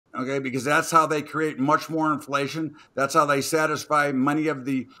Okay, because that's how they create much more inflation. That's how they satisfy many of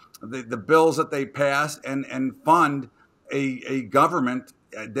the bills that they pass and fund a government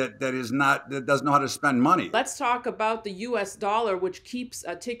that doesn't know how to spend money. Let's talk about the US dollar, which keeps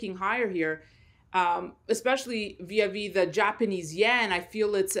ticking higher here, especially vis-a-vis the Japanese yen. I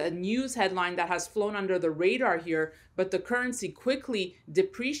feel it's a news headline that has flown under the radar here, but the currency quickly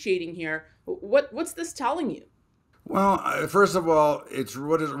depreciating here. What's this telling you? Well, first of all, it's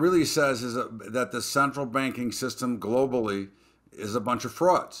what it really says is that the central banking system globally is a bunch of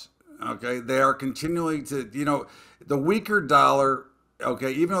frauds. Okay, they are continually the weaker dollar.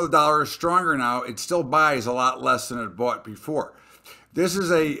 Okay, even though the dollar is stronger now, it still buys a lot less than it bought before. This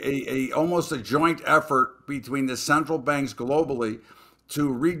is a almost a joint effort between the central banks globally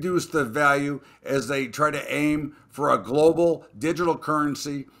to reduce the value as they try to aim for a global digital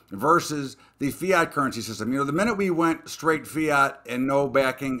currency versus the fiat currency system. The minute we went straight fiat and no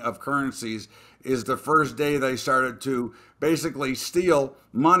backing of currencies is the first day they started to basically steal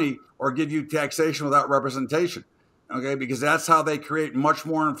money or give you taxation without representation. Okay, because that's how they create much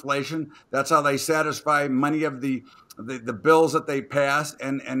more inflation. That's how they satisfy many of the bills that they pass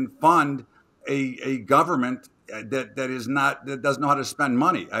and fund a government that doesn't know how to spend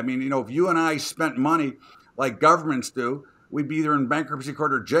money. I mean, if you and I spent money like governments do, we'd be either in bankruptcy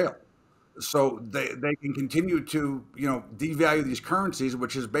court or jail. So they can continue to devalue these currencies,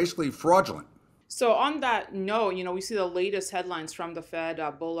 which is basically fraudulent. So on that note, we see the latest headlines from the Fed.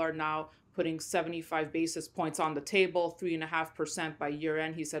 Bullard now putting 75 basis points on the table, 3.5% by year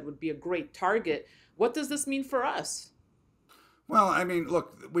end. He said would be a great target. What does this mean for us? Well, I mean,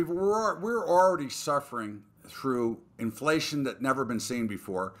 look, we're already suffering through inflation that never been seen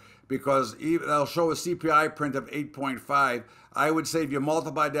before because they'll show a CPI print of 8.5. I would say if you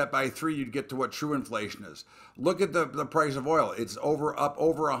multiply that by 3, you'd get to what true inflation is. Look at the price of oil. It's up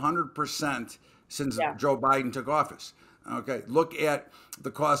over 100% since Yeah. Joe Biden took office. Okay, look at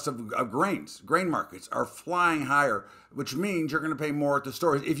the cost of grains. Grain markets are flying higher, which means you're going to pay more at the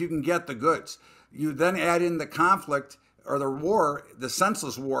stores if you can get the goods. You then add in the conflict or the war, the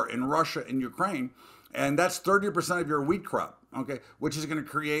senseless war in Russia and Ukraine, and that's 30% of your wheat crop, okay, which is going to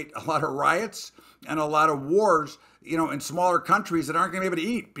create a lot of riots and a lot of wars, in smaller countries that aren't going to be able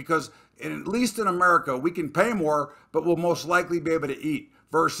to eat because at least in America, we can pay more, but we'll most likely be able to eat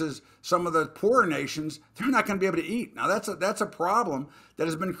versus some of the poorer nations, they're not going to be able to eat. Now, that's a problem that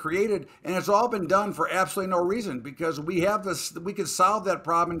has been created, and it's all been done for absolutely no reason because we could solve that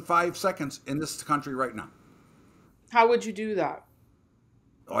problem in 5 seconds in this country right now. How would you do that?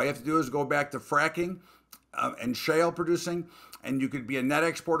 All you have to do is go back to fracking and shale producing, and you could be a net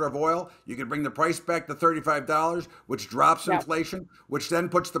exporter of oil. You could bring the price back to $35, which drops Yeah. inflation, which then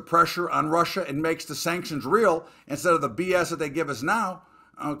puts the pressure on Russia and makes the sanctions real instead of the BS that they give us now.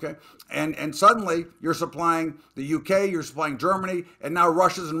 Okay, and suddenly you're supplying the UK, you're supplying Germany, and now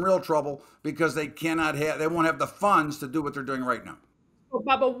Russia's in real trouble because they won't have the funds to do what they're doing right now.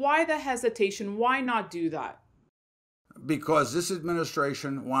 But why the hesitation? Why not do that? Because this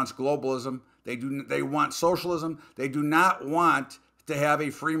administration wants globalism. They want socialism. They do not want to have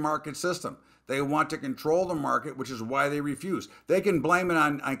a free market system. They want to control the market, which is why they refuse. They can blame it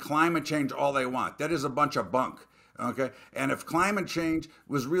on climate change all they want. That is a bunch of bunk. Okay. And if climate change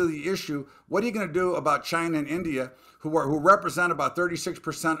was really the issue, what are you going to do about China and India, who represent about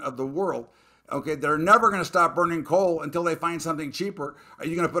 36% of the world? Okay, they're never going to stop burning coal until they find something cheaper. Are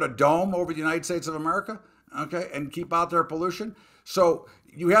you going to put a dome over the United States of America? Okay, and keep out their pollution? So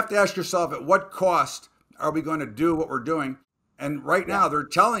you have to ask yourself, at what cost are we going to do what we're doing? And right Yeah. now, they're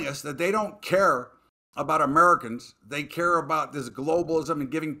telling us that they don't care about Americans. They care about this globalism and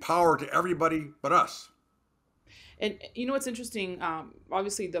giving power to everybody but us. And what's interesting?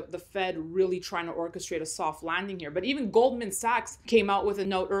 Obviously, the Fed really trying to orchestrate a soft landing here. But even Goldman Sachs came out with a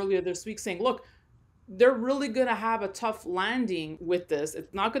note earlier this week saying, look, they're really going to have a tough landing with this.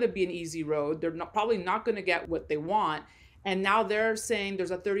 It's not going to be an easy road. They're probably not going to get what they want. And now they're saying there's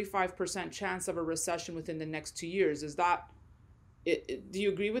a 35% chance of a recession within the next 2 years. Is that do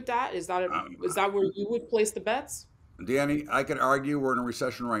you agree with that? Is that where you would place the bets? Danny, I could argue we're in a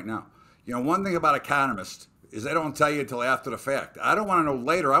recession right now. One thing about economists is they don't tell you until after the fact. I don't want to know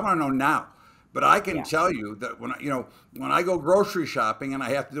later. I want to know now. But I can Yeah. tell you that when I go grocery shopping, and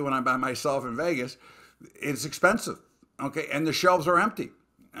I have to do when I'm by myself in Vegas, it's expensive. Okay, and the shelves are empty.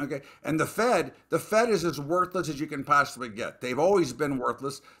 Okay, and the Fed is as worthless as you can possibly get. They've always been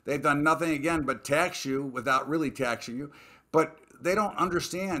worthless. They've done nothing again but tax you without really taxing you. But they don't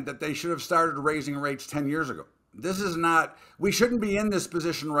understand that they should have started raising rates 10 years ago. We shouldn't be in this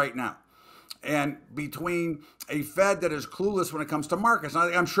position right now. And between a Fed that is clueless when it comes to markets, now,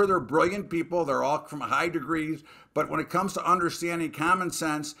 I'm sure they're brilliant people, they're all from high degrees, but when it comes to understanding common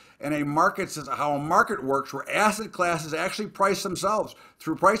sense and a market, how a market works, where asset classes actually price themselves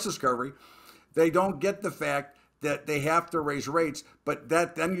through price discovery, they don't get the fact that they have to raise rates. But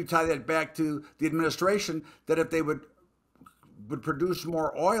that then you tie that back to the administration, that if they would produce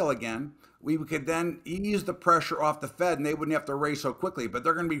more oil again, we could then ease the pressure off the Fed and they wouldn't have to raise so quickly. But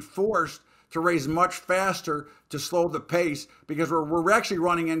they're going to be forced to raise much faster to slow the pace, because we're actually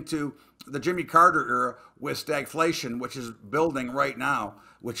running into the Jimmy Carter era with stagflation, which is building right now,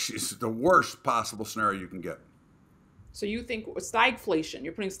 which is the worst possible scenario you can get. So you think stagflation,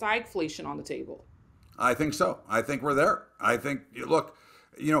 you're putting stagflation on the table? I think so. I think we're there. I think, look,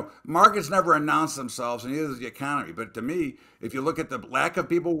 markets never announce themselves, and neither does the economy. But to me, if you look at the lack of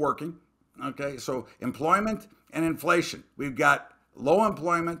people working, okay, so employment and inflation, we've got low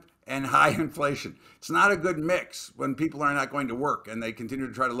employment and high inflation. It's not a good mix when people are not going to work and they continue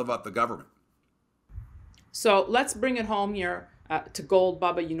to try to live up the government. So let's bring it home here to gold,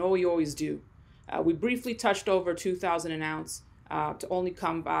 Bubba. You know we always do. We briefly touched over 2,000 an ounce to only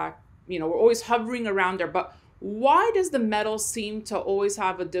come back. We're always hovering around there. But why does the metal seem to always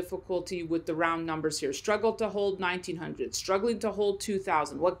have a difficulty with the round numbers here? Struggle to hold 1,900, struggling to hold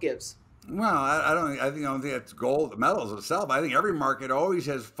 2,000. What gives? Well, I don't think it's gold, metals itself. I think every market always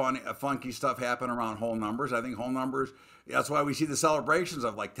has funky stuff happen around whole numbers. I think whole numbers, that's why we see the celebrations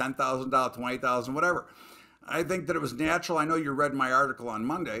of like $10,000, 20,000, whatever. I think that it was natural. I know you read my article on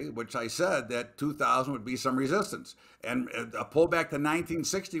Monday, which I said that 2,000 would be some resistance. And a pullback to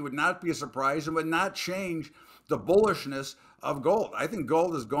 1960 would not be a surprise and would not change the bullishness of gold. I think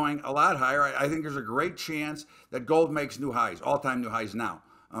gold is going a lot higher. I think there's a great chance that gold makes new highs, all-time new highs now.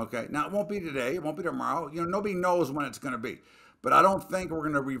 Okay, now it won't be today, it won't be tomorrow. Nobody knows when it's going to be. But I don't think we're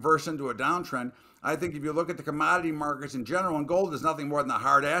going to reverse into a downtrend. I think if you look at the commodity markets in general, and gold is nothing more than a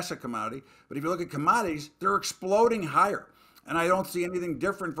hard asset commodity, but if you look at commodities, they're exploding higher. And I don't see anything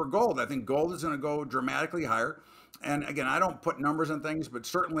different for gold. I think gold is going to go dramatically higher. And again, I don't put numbers on things, but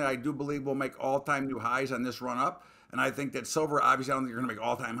certainly I do believe we'll make all-time new highs on this run up. And I think that silver, obviously I don't think you're going to make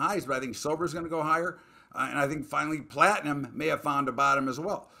all-time highs, but I think silver is going to go higher. And I think finally platinum may have found a bottom as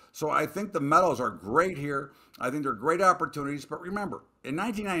well. So I think the metals are great here. I think they're great opportunities. But remember, in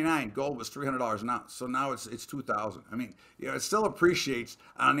 1999, gold was $300 an ounce. So now it's 2,000. I mean, it still appreciates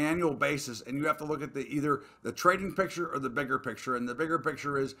on an annual basis. And you have to look at either the trading picture or the bigger picture. And the bigger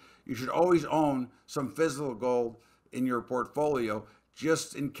picture is you should always own some physical gold in your portfolio,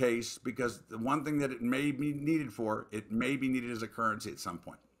 just in case, because the one thing that it may be needed for, it may be needed as a currency at some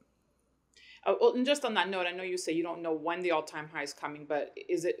point. Well, and just on that note, I know you say you don't know when the all-time high is coming, but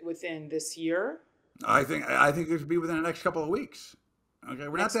is it within this year? I think it should be within the next couple of weeks. Okay,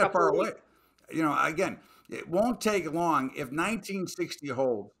 we're not that far away. Again, it won't take long if 1960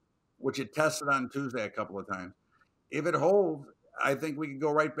 holds, which it tested on Tuesday a couple of times. If it holds, I think we can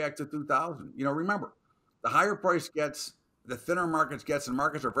go right back to 2000. Remember, the higher price gets, the thinner markets gets, and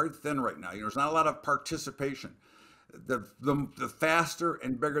markets are very thin right now. There's not a lot of participation. The faster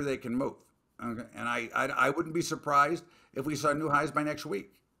and bigger they can move. Okay, and I wouldn't be surprised if we saw new highs by next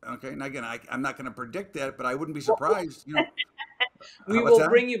week. Okay, and again, I'm not going to predict that, but I wouldn't be surprised. We will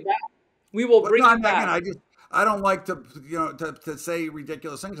bring you back. We will bring you back. Again, I don't like to say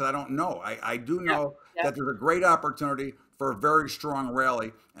ridiculous things. I don't know. I do know that there's a great opportunity for a very strong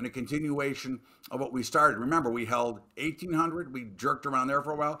rally and a continuation of what we started. Remember, we held 1,800. We jerked around there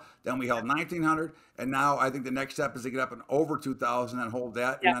for a while. Then we held 1,900. And now I think the next step is to get up and over 2,000 and hold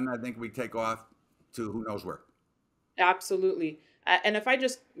that. And then I think we take off to who knows where. Absolutely. And if I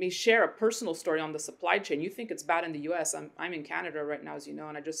just may share a personal story on the supply chain, you think it's bad in the U.S. I'm in Canada right now, as you know,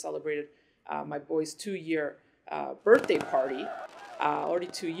 and I just celebrated my boy's 2-year birthday party. Already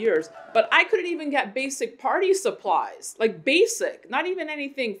 2 years, but I couldn't even get basic party supplies, like basic, not even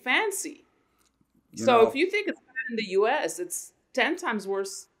anything fancy. So if you think it's bad in the US, it's 10 times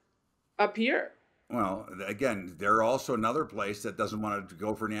worse up here. Well, again, they're also another place that doesn't want to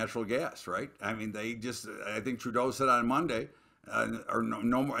go for natural gas, right? I mean, I think Trudeau said on Monday, or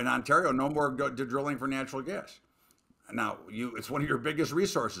no more in Ontario, no more drilling for natural gas. Now, it's one of your biggest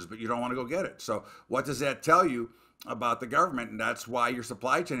resources, but you don't want to go get it. So what does that tell you about the government? And that's why your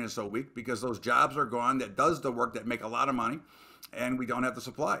supply chain is so weak, because those jobs are gone that does the work, that make a lot of money, and we don't have the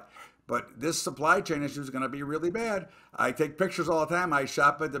supply. But this supply chain issue is going to be really bad. I take pictures all the time. I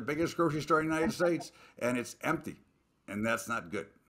shop at the biggest grocery store in the United States, and it's empty, and that's not good.